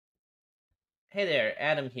Hey there,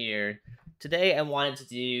 Adam here. Today I wanted to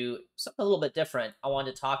do something a little bit different. I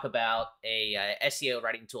wanted to talk about a SEO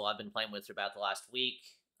writing tool I've been playing with for about the last week.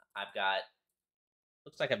 I've got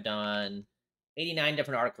looks like I've done 89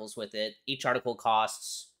 different articles with it. Each article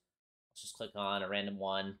costs, let's just click on a random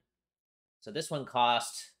one. So this one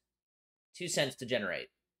cost 2 cents to generate.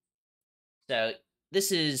 So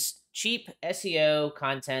this is cheap SEO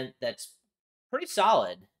content that's pretty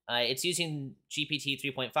solid. It's using GPT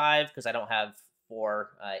 3.5 because I don't have 4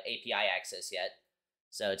 API access yet.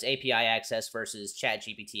 So it's API access versus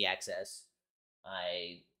ChatGPT access.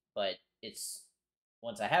 But it's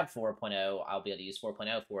once I have 4.0, I'll be able to use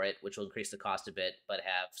 4.0 for it, which will increase the cost a bit, but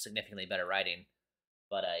have significantly better writing.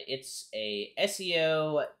 But it's a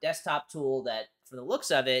SEO desktop tool that, from the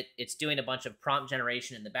looks of it, it's doing a bunch of prompt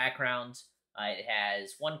generation in the background. It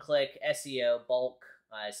has one-click SEO, bulk,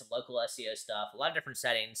 some local SEO stuff, a lot of different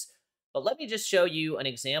settings. But let me just show you an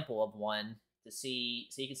example of one to see,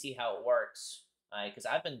 so you can see how it works. Because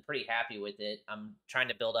I've been pretty happy with it. I'm trying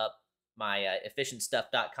to build up my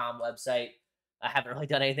efficientstuff.com website. I haven't really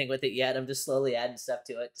done anything with it yet. I'm just slowly adding stuff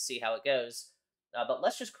to it to see how it goes. But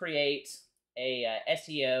let's just create a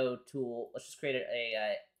SEO tool. Let's just create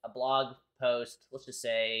a blog post. Let's just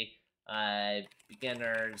say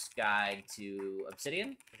beginner's guide to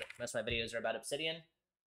Obsidian. Most of my videos are about Obsidian.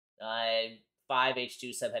 5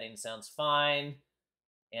 H2 subheadings sounds fine.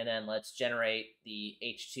 And then let's generate the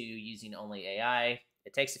H2 using only AI.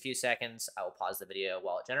 It takes a few seconds. I will pause the video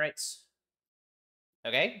while it generates.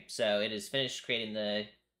 Okay, so it is finished creating the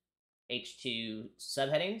H2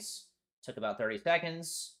 subheadings. Took about 30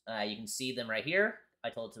 seconds. You can see them right here.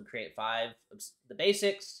 I told it to create 5 of the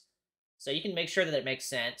basics. So you can make sure that it makes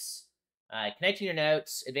sense. Connecting your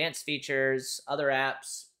notes, advanced features, other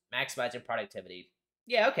apps, maximizing productivity.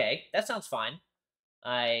 Yeah, okay, that sounds fine.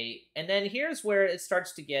 And then here's where it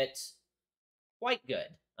starts to get quite good.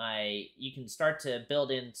 You can start to build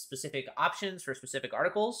in specific options for specific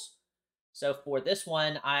articles. So for this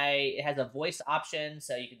one, it has a voice option,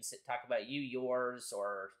 so you can talk about you, yours,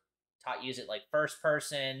 or use it like first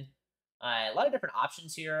person. A lot of different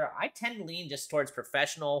options here. I tend to lean just towards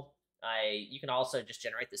professional. You can also just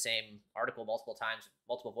generate the same article multiple times,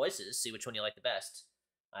 multiple voices, see which one you like the best.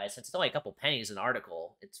 Since it's only a couple pennies an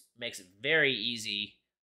article, it makes it very easy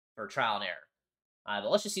for trial and error. But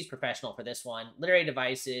let's just use professional for this one. Literary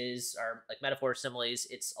devices are like metaphors, similes.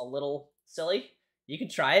 It's a little silly. You can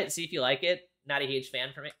try it, see if you like it. Not a huge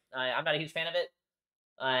fan for me. I'm not a huge fan of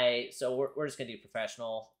it. So we're just gonna do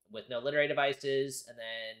professional with no literary devices, and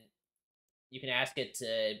then you can ask it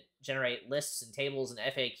to generate lists and tables and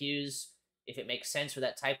FAQs if it makes sense for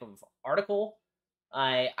that type of article.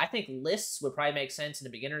 I think lists would probably make sense in a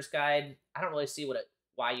beginner's guide. I don't really see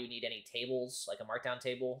why you need any tables, like a markdown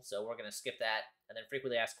table, so we're going to skip that. And then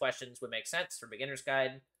frequently asked questions would make sense for beginner's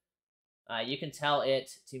guide. You can tell it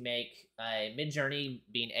to make Mid-Journey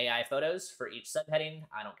being AI photos for each subheading.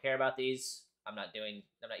 I don't care about these. I'm not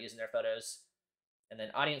using their photos. And then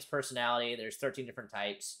audience personality, there's 13 different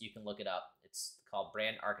types. You can look it up. It's called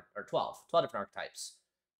brand or 12 different archetypes.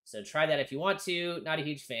 So try that if you want to. Not a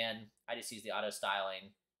huge fan. I just use the auto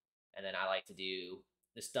styling. And then I like to do,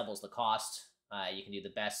 this doubles the cost. You can do the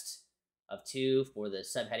best of 2 for the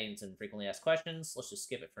subheadings and frequently asked questions. Let's just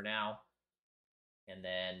skip it for now. And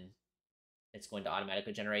then it's going to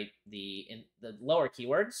automatically generate the lower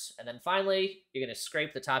keywords. And then finally, you're going to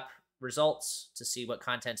scrape the top results to see what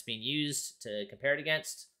content's being used to compare it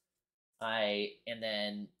against. And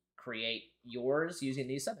then create yours using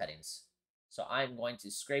these subheadings. So I'm going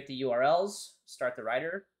to scrape the URLs, start the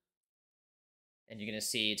writer, and you're going to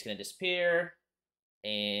see it's going to disappear,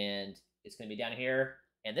 and it's going to be down here.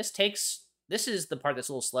 And this is the part that's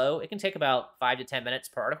a little slow. It can take about 5 to 10 minutes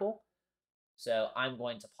per article. So I'm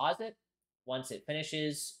going to pause it. Once it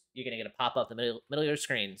finishes, you're going to get a pop-up in the middle of your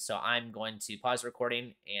screen. So I'm going to pause the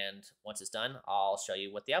recording, and once it's done, I'll show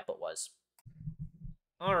you what the output was.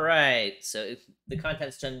 All right, so the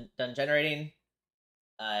content's done generating.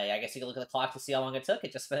 I guess you can look at the clock to see how long it took.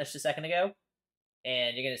 It just finished a second ago.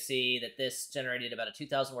 And you're going to see that this generated about a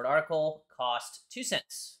 2,000 word article, cost 2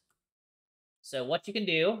 cents. So what you can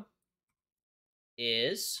do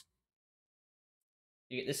is,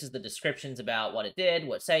 this is the descriptions about what it did,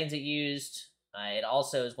 what settings it used. It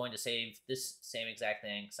also is going to save this same exact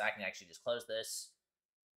thing, so I can actually just close this.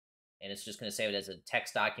 And it's just going to save it as a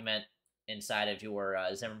text document inside of your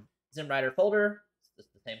ZimmWriter folder.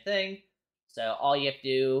 It's the same thing. So all you have to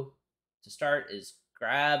do to start is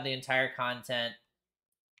grab the entire content,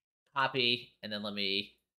 copy, and then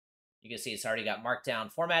you can see it's already got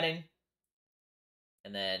markdown formatting.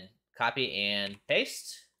 And then copy and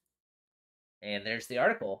paste. And there's the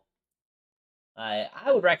article. I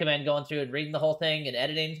would recommend going through and reading the whole thing and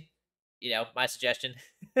editing. My suggestion.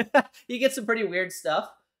 You get some pretty weird stuff,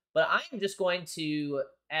 but I'm just going to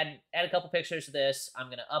add a couple pictures to this. I'm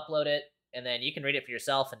going to upload it, and then you can read it for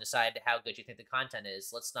yourself and decide how good you think the content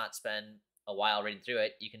is. Let's not spend a while reading through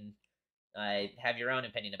it. You can have your own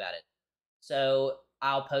opinion about it. So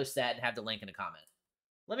I'll post that and have the link in a comment.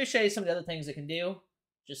 Let me show you some of the other things it can do,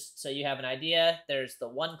 just so you have an idea. There's the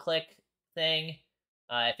one-click thing.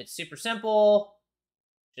 If it's super simple,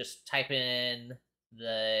 just type in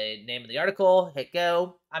the name of the article, hit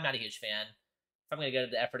go. I'm not a huge fan. If I'm going to go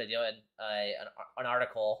to the effort of doing an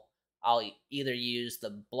article, I'll either use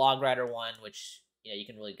the blog writer one, which you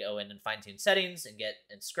can really go in and fine tune settings and get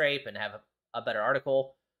and scrape and have a better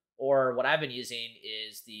article. Or what I've been using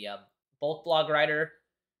is the bulk blog writer,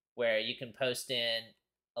 where you can post in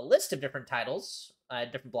a list of different titles,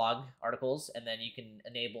 different blog articles, and then you can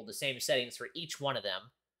enable the same settings for each one of them.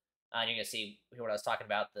 And you're going to see what I was talking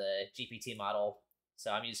about, the GPT model.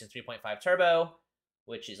 So I'm using 3.5 Turbo,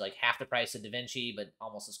 which is like half the price of DaVinci, but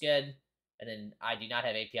almost as good. And then I do not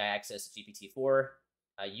have API access to GPT-4.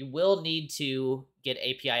 You will need to get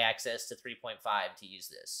API access to 3.5 to use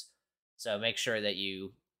this. So make sure that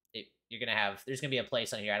you're going to have, there's going to be a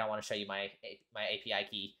place on here. I don't want to show you my API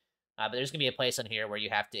key, but there's going to be a place on here where you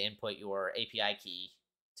have to input your API key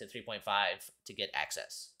to 3.5 to get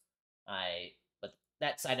access. But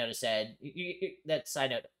that side note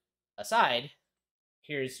aside,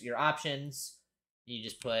 here's your options. You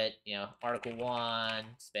just put, article 1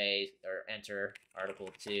 space or enter article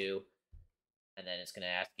 2, and then it's going to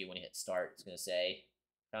ask you when you hit start. It's going to say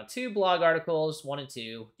found 2 blog articles, 1 and 2.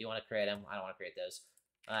 Do you want to create them? I don't want to create those.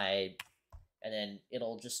 And then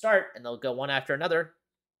it'll just start, and they'll go one after another,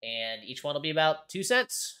 and each one will be about 2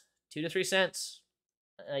 cents, 2 to 3 cents.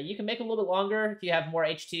 You can make them a little bit longer. If you have more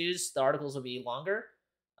H2s, the articles will be longer.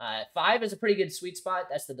 5 is a pretty good sweet spot.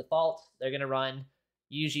 That's the default. They're going to run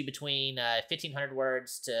usually between 1,500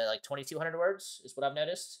 words to like 2,200 words is what I've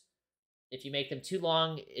noticed. If you make them too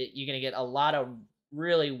long, you're going to get a lot of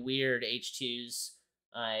really weird H2s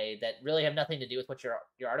that really have nothing to do with what your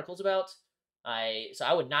article's about. So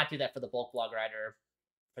I would not do that for the bulk blog writer.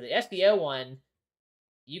 For the SEO one,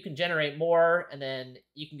 you can generate more, and then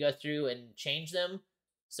you can go through and change them.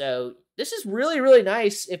 So this is really, really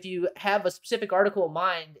nice if you have a specific article in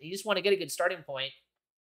mind, and you just want to get a good starting point,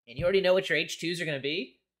 and you already know what your H2s are going to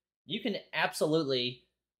be. You can absolutely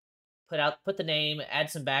put the name, add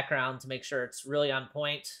some background to make sure it's really on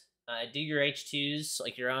point. Do your H2s,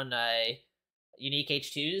 like your own unique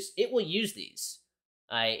H2s. It will use these.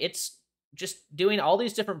 It's just doing all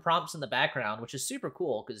these different prompts in the background, which is super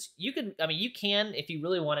cool because you can, if you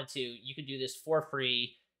really wanted to, you could do this for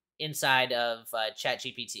free inside of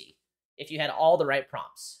ChatGPT. If you had all the right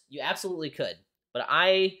prompts, you absolutely could. But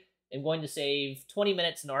I am going to save 20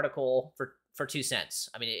 minutes an article for 2 cents.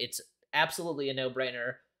 It's absolutely a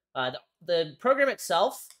no-brainer. The program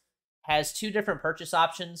itself has 2 different purchase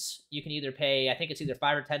options. You can either pay, I think it's either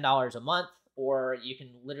 $5 or $10 a month, or you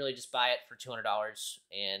can literally just buy it for $200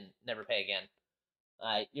 and never pay again.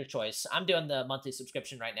 Your choice. I'm doing the monthly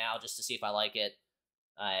subscription right now just to see if I like it.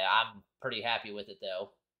 I'm pretty happy with it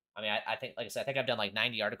though. I think, like I said, I think I've done like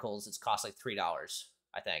 90 articles. It's cost like $3,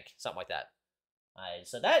 I think, something like that.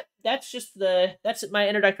 So that's my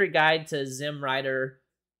introductory guide to ZimmWriter.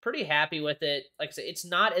 Pretty happy with it. Like I said, it's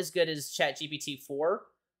not as good as ChatGPT 4.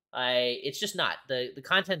 It's just not. The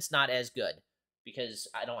content's not as good because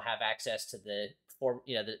I don't have access to the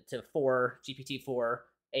GPT-4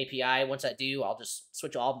 API. Once I do, I'll just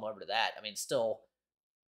switch all of them over to that. I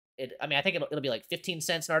think it'll be like 15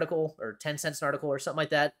 cents an article or 10 cents an article or something like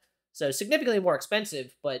that. So significantly more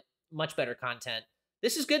expensive, but much better content.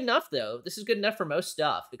 This is good enough though. This is good enough for most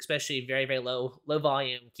stuff, especially very, very low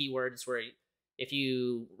volume keywords where if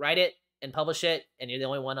you write it and publish it and you're the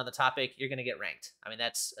only one on the topic, you're going to get ranked.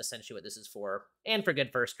 That's essentially what this is for, and for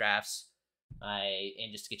good first drafts,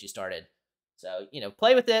 and just to get you started. So,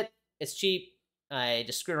 play with it. It's cheap.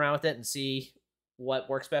 Just screw around with it and see what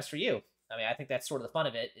works best for you. I think that's sort of the fun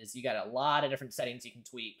of it, is you got a lot of different settings you can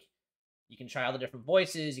tweak. You can try all the different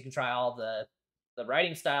voices. You can try all the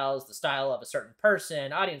writing styles, the style of a certain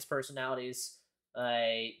person, audience personalities.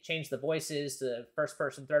 Change the voices to first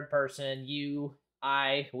person, third person, you,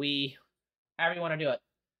 I, we, however you want to do it.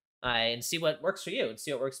 And see what works for you and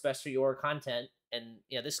see what works best for your content. And,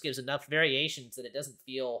 this gives enough variations that it doesn't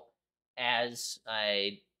feel as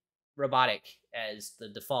robotic as the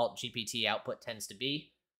default GPT output tends to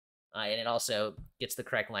be. And it also gets the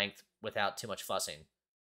correct length without too much fussing.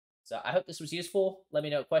 So I hope this was useful. Let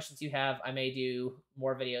me know what questions you have. I may do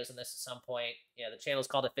more videos on this at some point. The channel is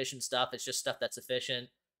called Efficient Stuff. It's just stuff that's efficient.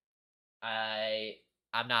 I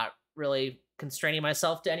I'm not really constraining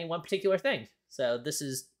myself to any one particular thing. So this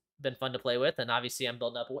has been fun to play with, and obviously I'm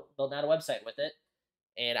building out a website with it.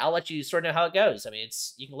 And I'll let you sort of know how it goes. I mean,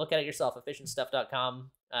 it's you can look at it yourself.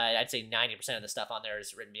 Efficientstuff.com. I'd say 90% of the stuff on there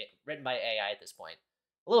is written by AI at this point.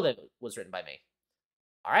 A little bit was written by me.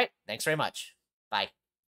 All right. Thanks very much. Bye.